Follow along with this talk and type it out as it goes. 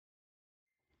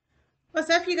What's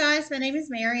up, you guys? My name is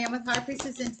Mary. I'm with High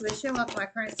Priestess Intuition. Welcome, my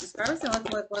current subscribers, and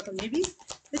welcome newbies.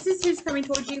 This is who's coming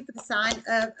towards you for the sign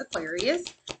of Aquarius.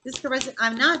 This could resonate.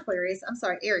 I'm not Aquarius. I'm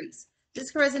sorry, Aries.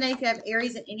 This could resonate if you have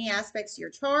Aries in any aspects of your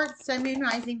chart. Sun, Moon,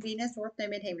 Rising, Venus, North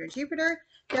Node, Midheaven, or Jupiter.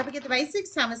 Don't forget the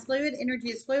basics. Time is fluid.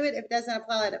 Energy is fluid. If it doesn't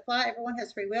apply, let it fly. Everyone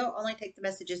has free will. Only take the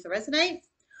messages that resonate.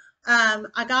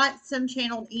 I got some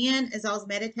channeled in as I was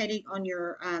meditating on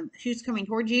your who's coming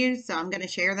towards you, so I'm going to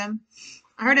share them.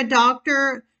 I heard a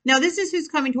doctor. No, this is who's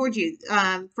coming towards you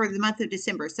for the month of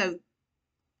December. So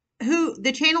who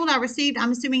the channel I received,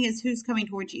 I'm assuming is who's coming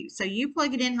towards you. So you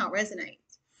plug it in how it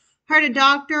resonates. Heard a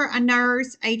doctor, a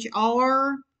nurse,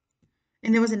 HR,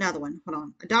 and there was another one. Hold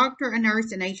on. A doctor, a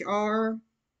nurse, and HR.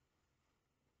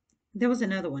 There was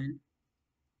another one.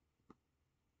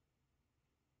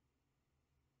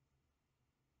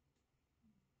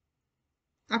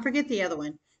 I forget the other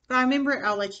one. If I remember it,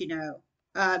 I'll let you know.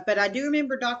 But I do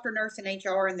remember doctor, nurse, and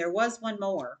HR, and there was one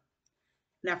more,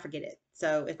 and I forget it.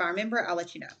 So if I remember, I'll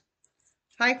let you know.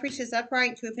 High Priestess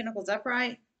upright, Two of Pentacles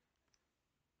upright.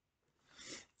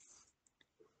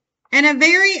 And a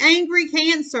very angry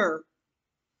Cancer.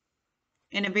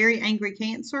 And a very angry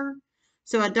Cancer.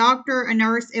 So a doctor, a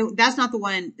nurse, that's not the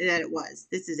one that it was.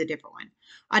 This is a different one.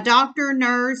 A doctor,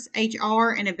 nurse, HR,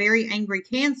 and a very angry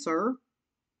Cancer.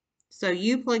 So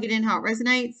you plug it in how it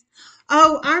resonates.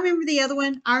 Oh, I remember the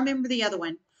other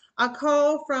one. A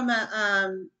call from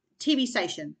a TV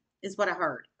station is what I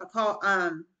heard. Not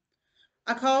a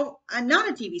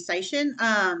TV station,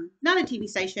 not a TV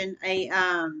station,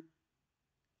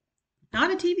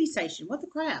 not a TV station. What the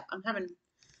crap? I'm having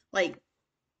like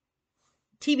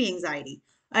TV anxiety.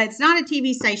 It's not a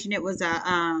TV station. It was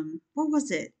a what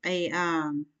was it?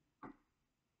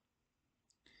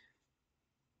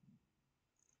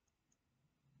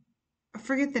 I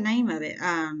forget the name of it.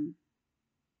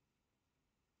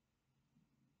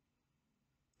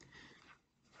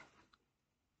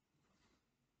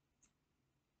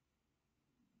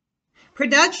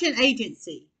 Production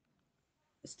agency.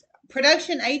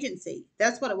 Production agency.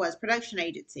 That's what it was. Production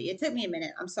agency. It took me a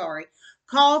minute. I'm sorry.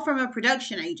 Call from a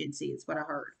production agency is what I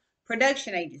heard.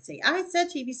 Production agency. I had said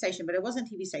TV station, but it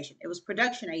wasn't TV station. It was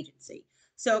production agency.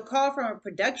 So a call from a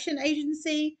production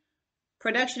agency.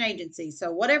 Production agency.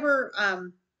 So whatever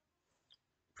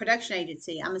production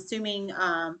agency. I'm assuming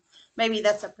maybe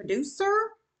that's a producer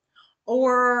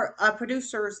or a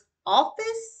producer's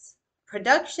office,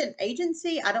 production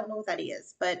agency. I don't know what that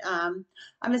is, but I'm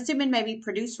assuming maybe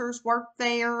producers work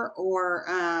there or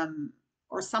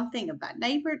something of that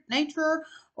nature,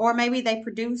 or maybe they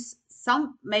produce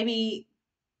some, maybe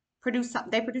produce some,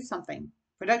 they produce something.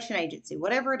 Production agency,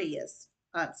 whatever it is.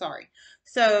 Sorry.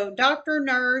 So doctor,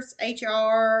 nurse,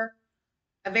 HR,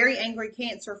 a very angry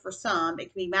Cancer for some.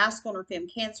 It can be masculine or femme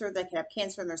Cancer. They can have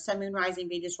Cancer in their Sun, Moon, Rising,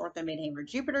 Venus, North, and Midheaven,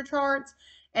 Jupiter charts.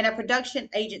 And a production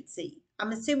agency.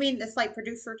 I'm assuming it's like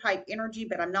producer type energy,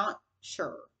 but I'm not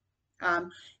sure.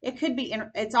 It could be.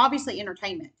 It's obviously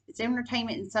entertainment. It's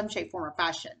entertainment in some shape, form, or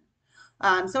fashion.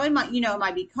 So it might, it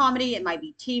might be comedy, it might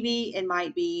be TV, it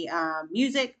might be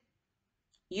music.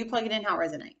 You plug it in how it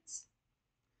resonates.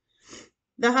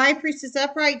 The High Priestess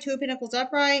upright, Two of Pentacles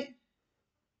upright.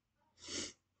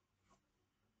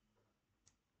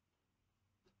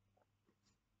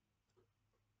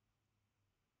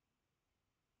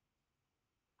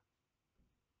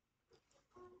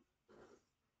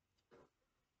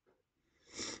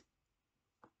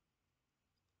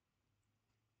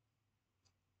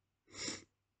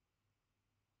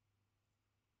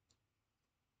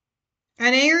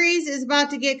 An Aries is about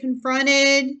to get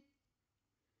confronted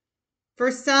for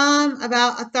some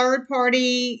about a third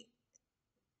party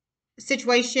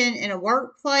situation in a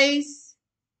workplace,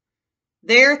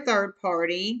 their third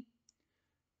party.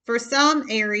 For some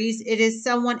Aries, it is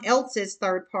someone else's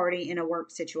third party in a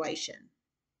work situation.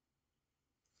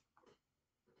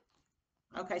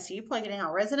 Okay, so you plug it in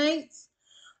how it resonates.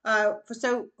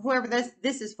 So whoever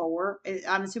this is for,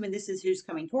 I'm assuming this is who's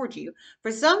coming towards you.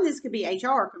 For some, this could be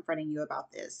HR confronting you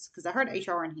about this, because I heard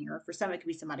HR in here. For some, it could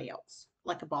be somebody else,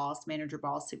 like a boss, manager,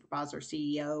 boss, supervisor,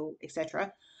 CEO,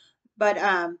 etc. But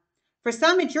for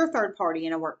some, it's your third party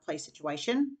in a workplace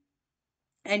situation,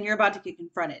 and you're about to get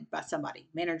confronted by somebody,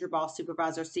 manager, boss,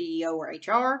 supervisor, CEO, or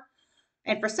HR.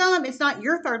 And for some, it's not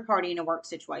your third party in a work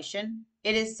situation.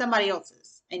 It is somebody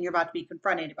else's, and you're about to be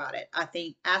confronted about it. I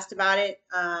think asked about it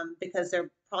because they're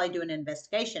probably doing an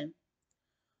investigation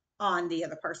on the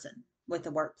other person with the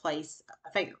workplace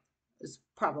affair. Is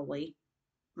probably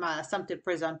my assumptive,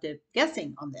 presumptive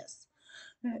guessing on this.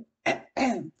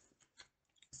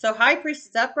 So High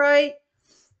Priestess upright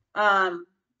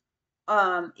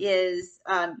is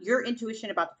your intuition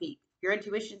about to peak. Your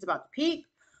intuition's about to peak.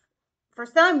 For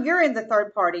some, you're in the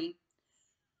third party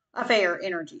affair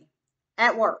energy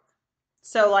at work.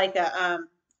 So like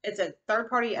it's a third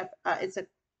party. It's a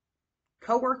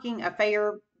co-working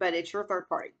affair, but it's your third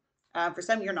party. For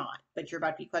some, you're not, but you're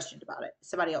about to be questioned about it.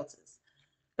 Somebody else's.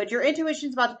 But your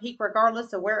intuition's about to peak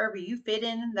regardless of wherever you fit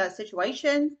in that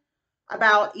situation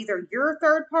about either your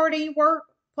third party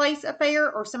workplace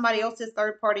affair or somebody else's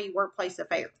third party workplace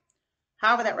affair.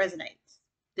 However that resonates.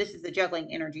 This is the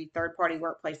juggling energy, third party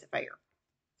workplace affair.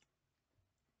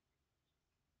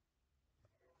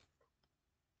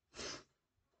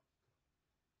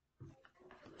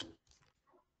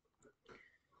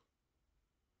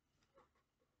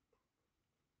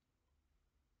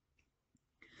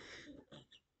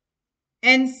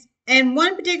 And and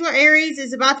one particular Aries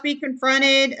is about to be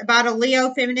confronted about a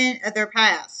Leo feminine of their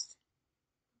past.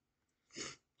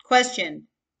 Question.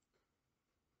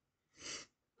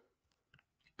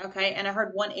 Okay, and I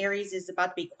heard one Aries is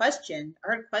about to be questioned. I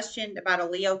heard questioned about a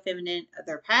Leo feminine of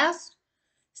their past.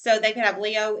 So they could have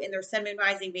Leo in their Sun, Moon,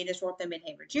 Rising, Venus, North, and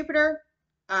Midheaven, Jupiter.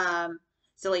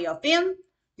 So Leo Fem,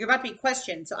 you're about to be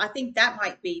questioned. So I think that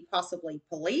might be possibly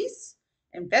police,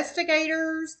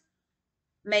 investigators,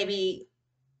 maybe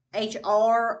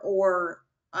HR or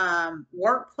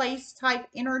workplace type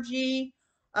energy,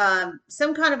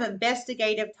 some kind of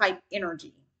investigative type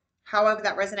energy. However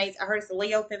that resonates, I heard it's the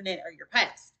Leo feminine or your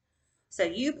past. So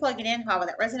you plug it in however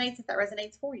that resonates, if that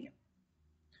resonates for you.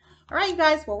 All right, you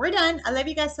guys. Well, we're done. I love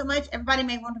you guys so much. Everybody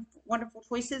made wonderful, wonderful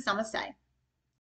choices. Namaste.